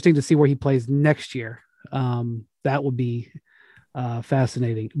interesting to see where he plays next year. That will be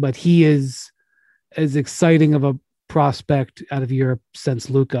fascinating. But he is as exciting of a prospect out of Europe since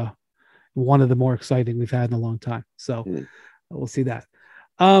Luka, one of the more exciting we've had in a long time. So we'll see that.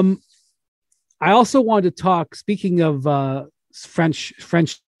 I also wanted to talk, speaking of French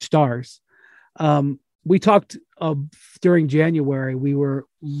stars, we talked during January. We were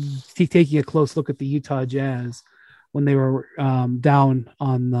taking a close look at the Utah Jazz when they were down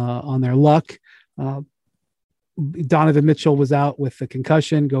on their luck. Donovan Mitchell was out with the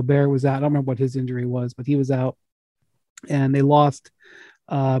concussion. Gobert was out. I don't remember what his injury was, but he was out. And they lost,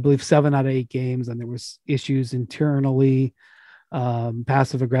 I believe, 7 out of 8 games. And there was issues internally,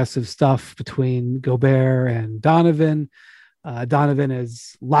 passive aggressive stuff between Gobert and Donovan. Donovan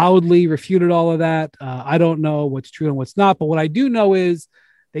has loudly refuted all of that. I don't know what's true and what's not, but what I do know is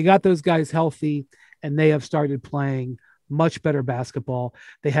they got those guys healthy and they have started playing much better basketball.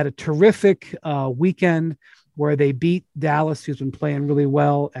 They had a terrific weekend where they beat Dallas, who's been playing really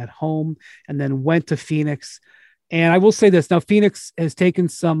well at home, and then went to Phoenix. And I will say this, now Phoenix has taken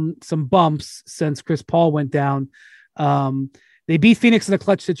some bumps since Chris Paul went down. They beat Phoenix in a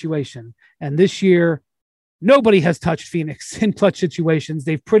clutch situation. And this year, nobody has touched Phoenix in clutch situations.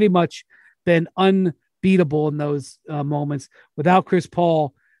 They've pretty much been unbeatable in those moments. Without Chris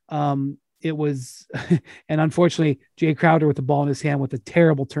Paul, it was, and unfortunately, Jay Crowder with the ball in his hand with a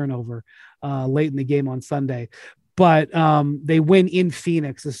terrible turnover late in the game on Sunday. But they win in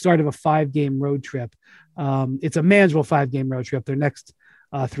Phoenix, the start of a 5-game road trip. It's a manageable 5-game road trip. Their next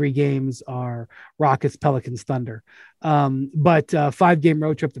 3 games are Rockets, Pelicans, Thunder. But 5-game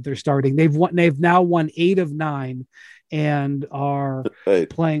road trip that they're starting. They've now won 8 of 9 and are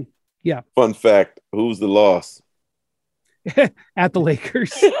playing. Yeah. Fun fact: who's the loss? At the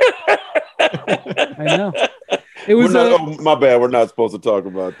Lakers. I know. It was my bad. We're not supposed to talk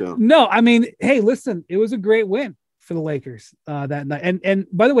about them. No, I mean, hey, listen, it was a great win for the Lakers that night. And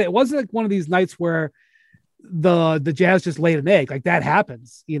by the way, it wasn't like one of these nights where the Jazz just laid an egg. Like that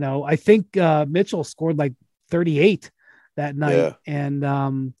happens. I think Mitchell scored like 38 that night. Yeah.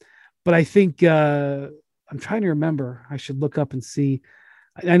 And but I think I'm trying to remember. I should look up and see.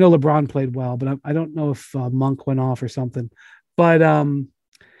 I know LeBron played well, but I don't know if Monk went off or something. But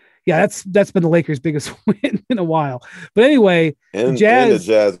Yeah, that's been the Lakers' biggest win in a while. But anyway, and the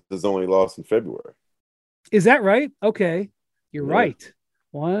Jazz has only lost in February. Is that right? Okay, you're Yeah. right.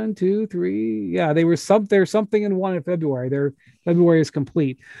 1, 2, 3. Yeah, they were there's something in 1 in February. Their February is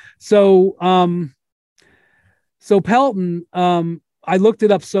complete. So Pelton, I looked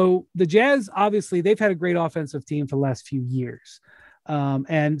it up. So the Jazz, obviously, they've had a great offensive team for the last few years.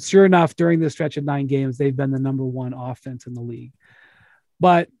 And sure enough, during this stretch of 9 games, they've been the number 1 offense in the league.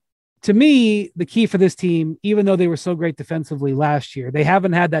 But to me, the key for this team, even though they were so great defensively last year, they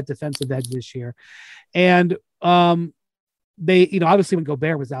haven't had that defensive edge this year. And they, obviously when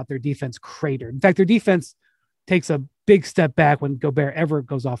Gobert was out, their defense cratered. In fact, their defense takes a big step back when Gobert ever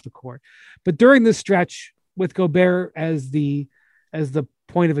goes off the court. But during this stretch with Gobert as the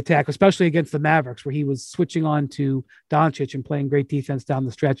point of attack, especially against the Mavericks, where he was switching on to Doncic and playing great defense down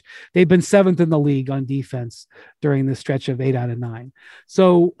the stretch, they've been 7th in the league on defense during this stretch of 8 out of 9.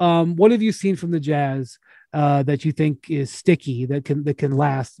 So what have you seen from the Jazz that you think is sticky, that can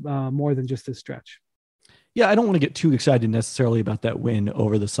last more than just this stretch? Yeah, I don't want to get too excited necessarily about that win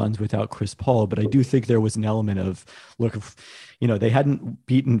over the Suns without Chris Paul, but I do think there was an element of, look, they hadn't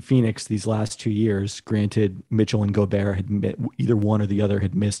beaten Phoenix these last 2 years. Granted, Mitchell and Gobert had either one or the other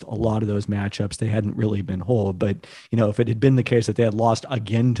had missed a lot of those matchups. They hadn't really been whole, but if it had been the case that they had lost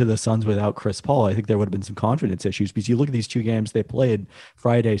again to the Suns without Chris Paul, I think there would have been some confidence issues, because you look at these 2 games they played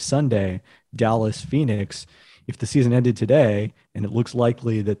Friday, Sunday, Dallas, Phoenix. If the season ended today and it looks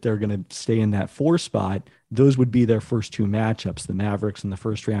likely that they're going to stay in that 4 spot, those would be their first 2 matchups, the Mavericks in the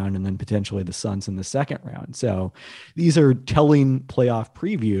first round and then potentially the Suns in the second round. So these are telling playoff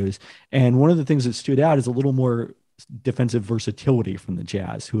previews. And one of the things that stood out is a little more defensive versatility from the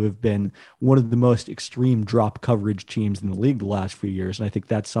Jazz, who have been one of the most extreme drop coverage teams in the league the last few years. And I think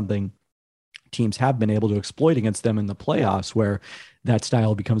that's something teams have been able to exploit against them in the playoffs, where that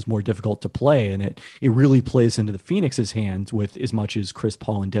style becomes more difficult to play. And it really plays into the Phoenix's hands, with as much as Chris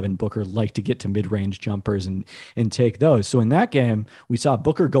Paul and Devin Booker like to get to mid-range jumpers and take those. So in that game, we saw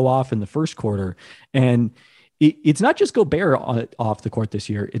Booker go off in the first quarter, and it's not just Gobert off the court this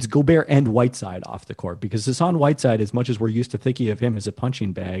year. It's Gobert and Whiteside off the court, because Hassan Whiteside, as much as we're used to thinking of him as a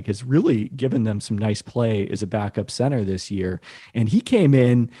punching bag, has really given them some nice play as a backup center this year. And he came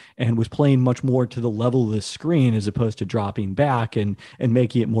in and was playing much more to the level of the screen as opposed to dropping back and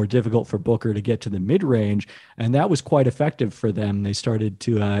making it more difficult for Booker to get to the mid-range. And that was quite effective for them. They started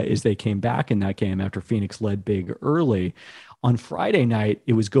to, as they came back in that game after Phoenix led big early. On Friday night,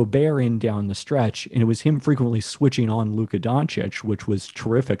 it was Gobert in down the stretch, and it was him frequently switching on Luka Doncic, which was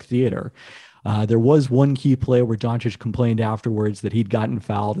terrific theater. There was one key play where Doncic complained afterwards that he'd gotten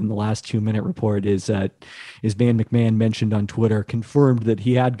fouled in the last 2-minute report. Is Van McMahon mentioned on Twitter, confirmed that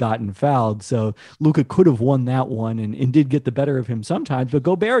he had gotten fouled. So Luka could have won that one and did get the better of him sometimes, but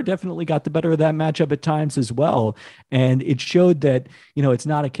Gobert definitely got the better of that matchup at times as well. And it showed that, it's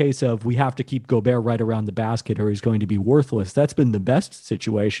not a case of we have to keep Gobert right around the basket or he's going to be worthless. That's been the best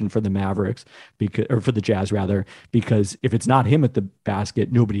situation for the Mavericks, or for the Jazz rather, because if it's not him at the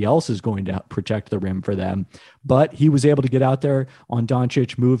basket, nobody else is going to protect the rim for them. But he was able to get out there on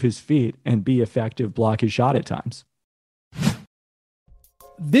Doncic, move his feet, and be effective, block his shot at times.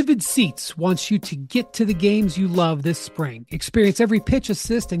 Vivid Seats wants you to get to the games you love this spring. Experience every pitch,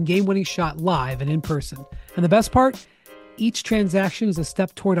 assist, and game-winning shot live and in person. And the best part? Each transaction is a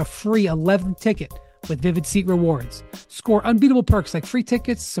step toward a free 11th ticket with Vivid Seat Rewards. Score unbeatable perks like free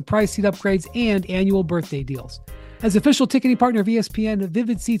tickets, surprise seat upgrades, and annual birthday deals. As official ticketing partner of ESPN,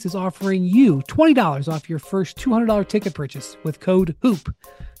 Vivid Seats is offering you $20 off your first $200 ticket purchase with code HOOP.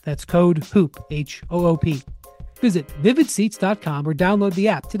 That's code HOOP, H-O-O-P. Visit vividseats.com or download the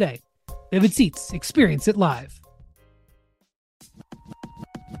app today. Vivid Seats, experience it live.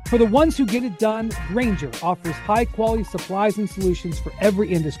 For the ones who get it done, Grainger offers high-quality supplies and solutions for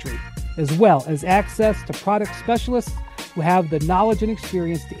every industry, as well as access to product specialists who have the knowledge and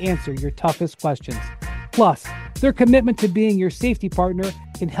experience to answer your toughest questions. Plus, their commitment to being your safety partner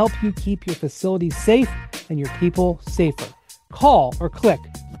can help you keep your facilities safe and your people safer. Call or click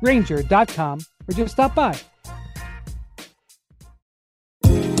Grainger.com or just stop by.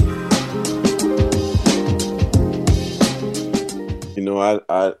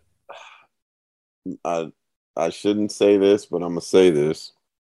 I shouldn't say this, but I'm gonna say this.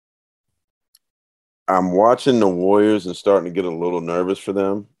 I'm watching the Warriors and starting to get a little nervous for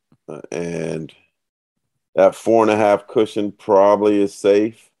them, and that 4.5 cushion probably is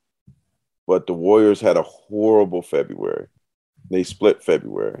safe. But the Warriors had a horrible February. They split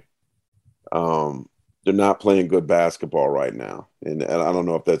February. They're not playing good basketball right now, and I don't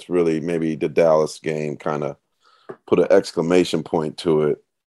know if that's really, maybe the Dallas game kind of put an exclamation point to it.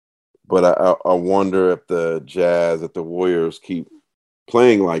 But I wonder if the Jazz, if the Warriors keep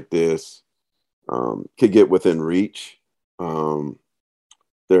playing like this, could get within reach.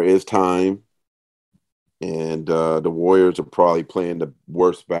 There is time. And the Warriors are probably playing the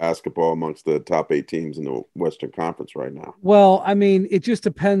worst basketball amongst the top 8 teams in the Western Conference right now. Well, I mean, it just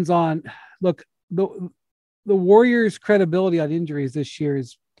depends on, look, the Warriors' credibility on injuries this year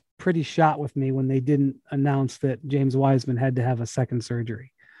is pretty shot with me when they didn't announce that James Wiseman had to have a second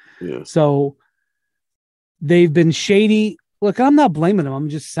surgery. Yeah. So they've been shady. Look, I'm not blaming them. I'm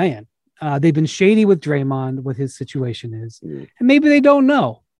just saying they've been shady with Draymond, what his situation is. Yeah. And maybe they don't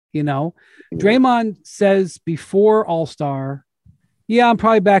know, you know. Yeah. Draymond says before All-Star, yeah, I'm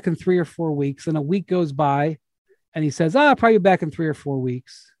probably back in 3 or 4 weeks. And a week goes by and he says, I'll probably be back in 3 or 4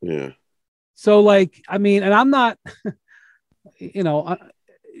 weeks. Yeah. So, like, I mean, and I'm not, you know,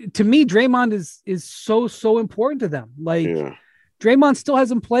 to me, Draymond is so important to them. Like, Yeah. Draymond still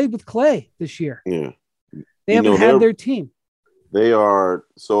hasn't played with Clay this year. Yeah. They haven't had their team. They are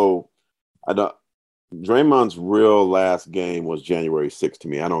so. I don't. Draymond's real last game was January 6th to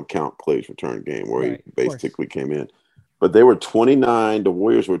me. I don't count Clay's return game where Right, he basically came in. But they were 29. The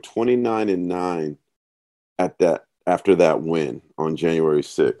Warriors were 29-9 at that after that win on January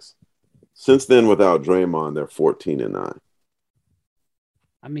 6th. Since then, without Draymond, they're 14-9.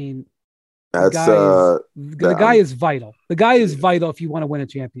 I mean, That's the guy is vital. The guy is vital if you want to win a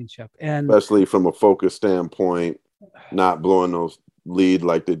championship, and especially from a focus standpoint, not blowing those lead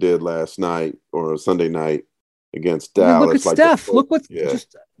like they did last night or Sunday night against Dallas. I mean, look at Steph. Look what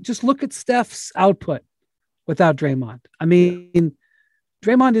just look at Steph's output without Draymond. I mean,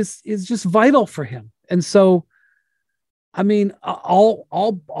 Draymond is just vital for him, and so, I mean,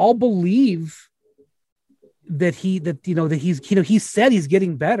 I'll believe that he said he's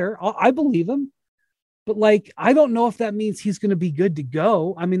getting better. I believe him, but like, I don't know if that means he's going to be good to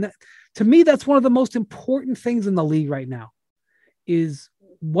go. I mean, to me, that's one of the most important things in the league right now is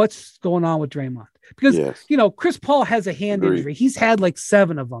what's going on with Draymond, because Chris Paul has a hand injury. He's had like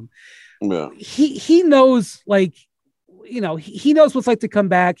 7 of them. Yeah. He knows, like, he knows what's like to come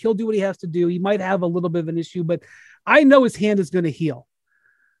back. He'll do what he has to do. He might have a little bit of an issue, but I know his hand is going to heal.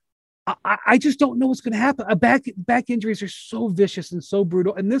 I just don't know what's going to happen. Back injuries are so vicious and so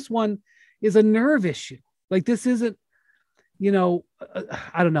brutal. And this one is a nerve issue. Like, this isn't,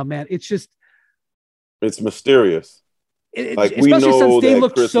 I don't know, man. It's just, it's mysterious. Like, we know they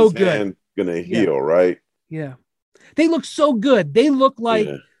look so good. Going to heal, right? Yeah. They look so good. They look like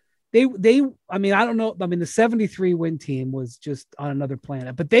I mean, I don't know. I mean, the 73 win team was just on another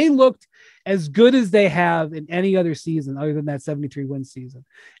planet, but they looked as good as they have in any other season other than that 73 win season.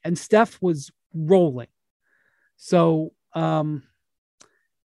 And Steph was rolling. So, I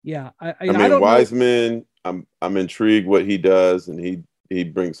don't Wiseman, know. I'm intrigued what he does, and he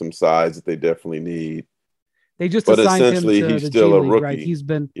brings some size that they definitely need. They just assigned him to he's the still G a League, rookie. right?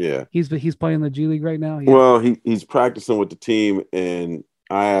 He's playing the G League right now. Yeah. Well, he's practicing with the team, and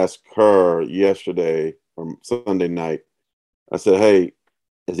I asked her yesterday or Sunday night. I said, "Hey,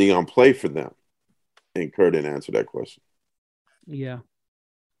 is he gonna play for them?" And Kerr didn't answer that question. Yeah.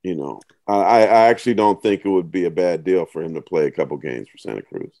 I actually don't think it would be a bad deal for him to play a couple games for Santa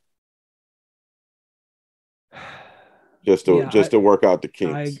Cruz. Just to work out the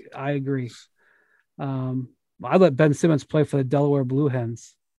kinks. I agree. I let Ben Simmons play for the Delaware Blue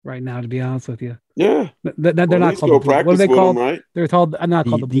Hens right now, to be honest with you. Yeah. They're not called the Blue. What are they called? Them, right? They're called, not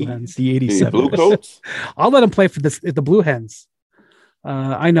called the Blue Hens. The 87 Blue Coats. I'll let him play for the Blue Hens.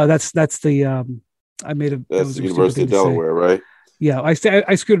 I know that's the I made a that's the University of Delaware, right? Yeah, I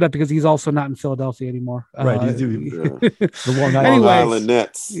screwed it up because he's also not in Philadelphia anymore. Right. The Long Island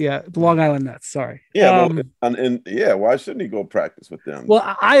Nets. Yeah, the Long Island Nets. Sorry. Yeah, why shouldn't he go practice with them?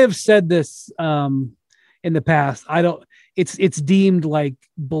 Well, I have said this in the past. It's deemed like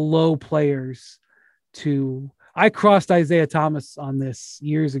below players to. I crossed Isaiah Thomas on this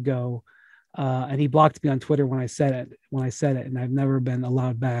years ago, and he blocked me on Twitter when I said it, and I've never been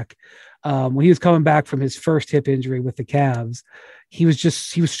allowed back. When he was coming back from his first hip injury with the Cavs, he was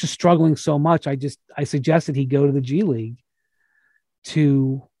just struggling so much. I suggested he go to the G League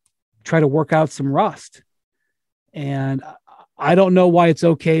to try to work out some rust. And I don't know why it's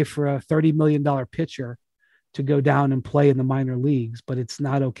okay for a $30 million pitcher to go down and play in the minor leagues, but it's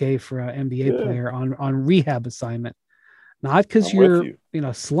not okay for an NBA player on rehab assignment. Not because you're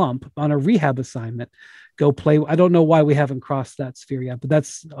slump, on a rehab assignment, go play. I don't know why we haven't crossed that sphere yet, but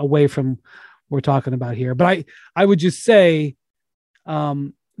that's away from what we're talking about here. But I would just say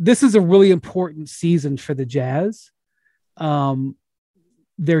this is a really important season for the Jazz.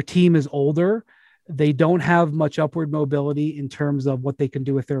 Their team is older. They don't have much upward mobility in terms of what they can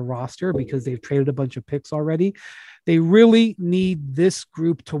do with their roster because they've traded a bunch of picks already. They really need this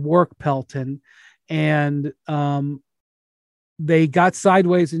group to work, Pelton. And they got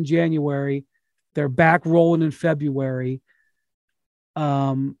sideways in January. They're back rolling in February.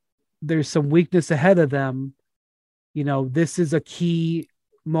 There's some weakness ahead of them. This is a key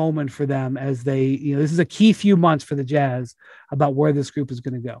moment for them as this is a key few months for the Jazz about where this group is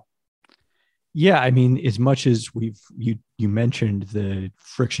going to go. Yeah, I mean, as much as you mentioned the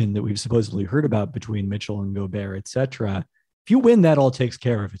friction that we've supposedly heard about between Mitchell and Gobert, etc. If you win, that all takes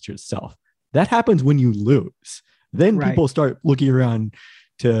care of it yourself. That happens when you lose. Then people start looking around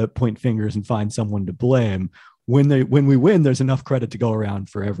to point fingers and find someone to blame. When we win, there's enough credit to go around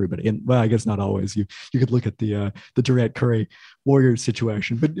for everybody. And well, I guess not always. You could look at the Durant Curry Warriors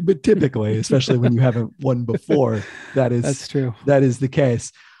situation, but typically, especially when you haven't won before, that's true. That is the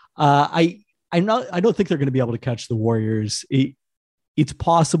case. I don't think they're going to be able to catch the Warriors. It's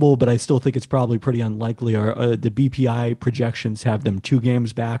possible, but I still think it's probably pretty unlikely. The BPI projections have them 2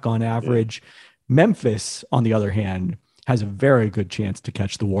 games back on average. Memphis, on the other hand, has a very good chance to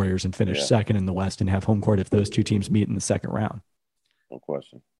catch the Warriors and finish second in the West and have home court if those 2 teams meet in the second round. No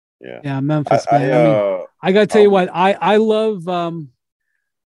question. Yeah. Yeah, Memphis, man. I got to tell you what, I love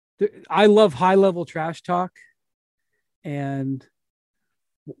high level trash talk, and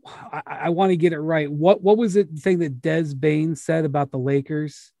I want to get it right. What was it thing that Des Baines said about the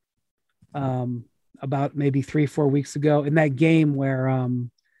Lakers about maybe 3-4 weeks ago in that game where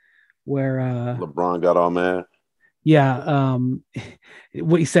LeBron got all mad? Yeah.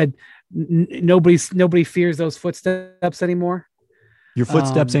 What he said, nobody fears those footsteps anymore. Your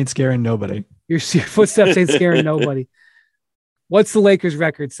footsteps ain't scaring nobody. Your footsteps ain't scaring nobody. What's the Lakers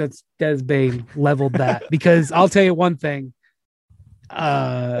record since Des Baines leveled that? Because I'll tell you one thing. Wait.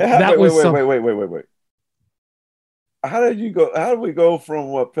 How did we go from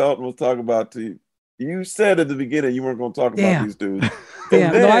what Pelton was talking about to you said at the beginning you weren't going to talk about these dudes? Yeah,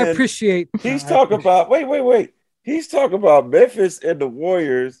 no, I appreciate. He's talking about wait. He's talking about Memphis and the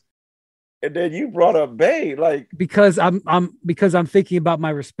Warriors, and then you brought up Bay, because I'm thinking about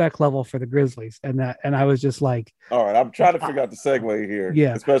my respect level for the Grizzlies, and I was just like, all right, I'm trying to figure out the segue here.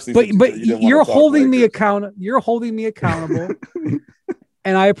 Yeah, especially but you're holding me accountable. You're holding me accountable.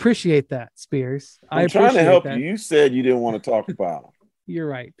 And I appreciate that, Spears. I'm trying to help you. You said you didn't want to talk about them. You're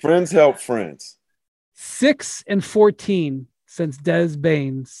right. Friends help friends. 6-14 since Des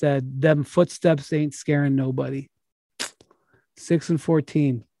Baines said them footsteps ain't scaring nobody.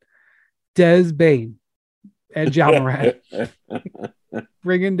 6-14. Des Baines and Ja Morant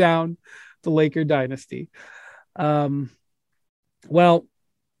bringing down the Laker dynasty. Well,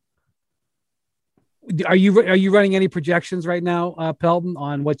 are you running any projections right now, Pelton,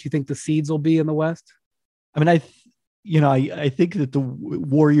 on what you think the seeds will be in the West? I mean, I think that the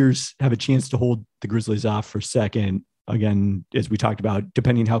Warriors have a chance to hold the Grizzlies off for second. Again, as we talked about,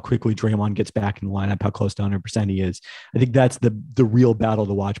 depending how quickly Draymond gets back in the lineup, how close to 100% he is. I think that's the real battle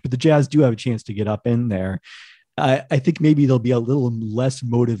to watch. But the Jazz do have a chance to get up in there. I think maybe they'll be a little less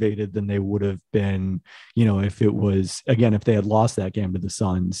motivated than they would have been, if they had lost that game to the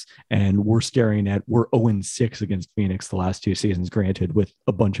Suns, and we're 0-6 against Phoenix the last 2 seasons, granted, with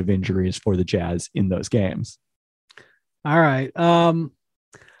a bunch of injuries for the Jazz in those games. All right.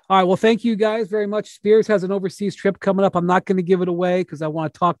 All right. Well, thank you guys very much. Spears has an overseas trip coming up. I'm not going to give it away because I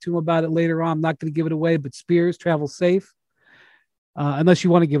want to talk to him about it later on. I'm not going to give it away, but Spears, travel safe. Unless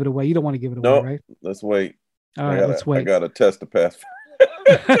you want to give it away. You don't want to give it away, right? Let's wait. All right, let's wait. I got a test to pass.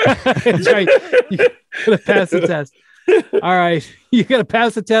 That's right. You got to pass the test. All right. You got to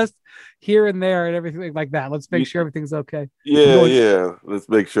pass the test here and there and everything like that. Let's make sure everything's okay. Yeah. Let's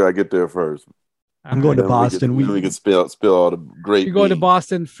make sure I get there first. I'm going to Boston. We can spill all the great. You're going to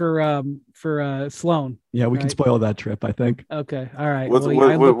Boston for Sloan. Yeah, we can spoil that trip, I think. Okay. All right.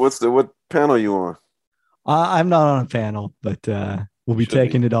 What panel you on? I'm not on a panel, but we'll be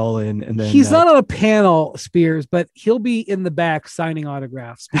taking it all in. And then he's not on a panel, Spears, but he'll be in the back signing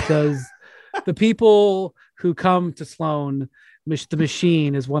autographs because the people who come to Sloan, the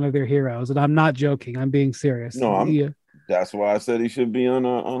machine is one of their heroes, and I'm not joking. I'm being serious. No, that's why I said he should be on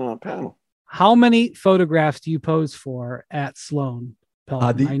a panel. How many photographs do you pose for at Sloan,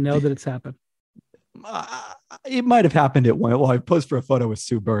 Pelton? I know that it's happened. It might have happened at one. Well, I posed for a photo with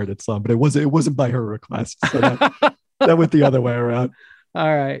Sue Bird at Sloan, but it wasn't by her request. So that went the other way around. All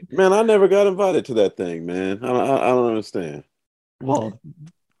right, man. I never got invited to that thing, man. I don't understand. Well,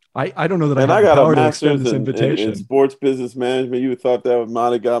 I don't know that I got a master's in sports business management. You thought that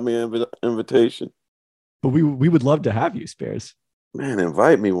might have got me an invitation, but we would love to have you, Spears. Man,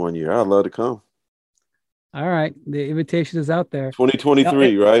 invite me one year. I'd love to come. All right. The invitation is out there.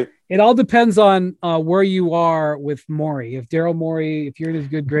 2023, right? It all depends on where you are with Morey. If Daryl Morey, if you're in his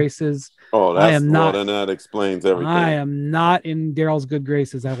good graces, then that explains everything. I am not in Daryl's good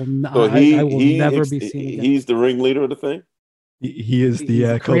graces. I will not. So I will never be seen. He's the ringleader of the thing. He is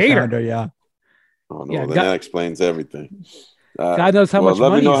the co-founder. Yeah. Oh no, that explains everything. God knows how much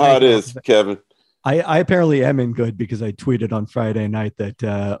money. Let me know how it is, Kevin. I apparently am in good because I tweeted on Friday night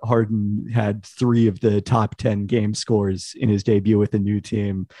that Harden had 3 of the top 10 game scores in his debut with a new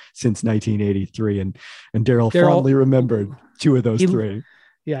team since 1983. And Daryl fondly remembered 2 of those 3.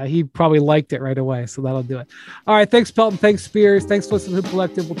 Yeah, he probably liked it right away. So that'll do it. All right. Thanks, Pelton. Thanks, Spears. Thanks for listening to Hoop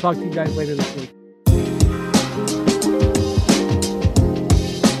Collective. We'll talk to you guys later this week.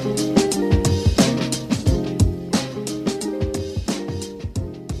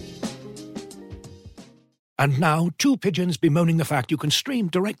 And now, 2 pigeons bemoaning the fact you can stream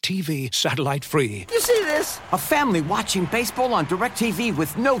DirecTV satellite-free. You see this? A family watching baseball on DirecTV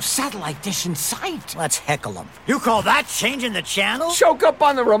with no satellite dish in sight. Let's heckle them. You call that changing the channel? Choke up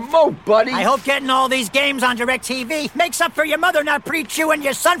on the remote, buddy. I hope getting all these games on DirecTV makes up for your mother not pre-chewing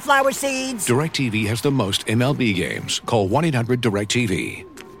your sunflower seeds. DirecTV has the most MLB games. Call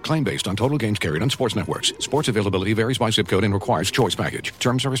 1-800-DirecTV. Claim based on total games carried on sports networks. Sports availability varies by zip code and requires choice package.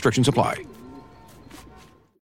 Terms and restrictions apply.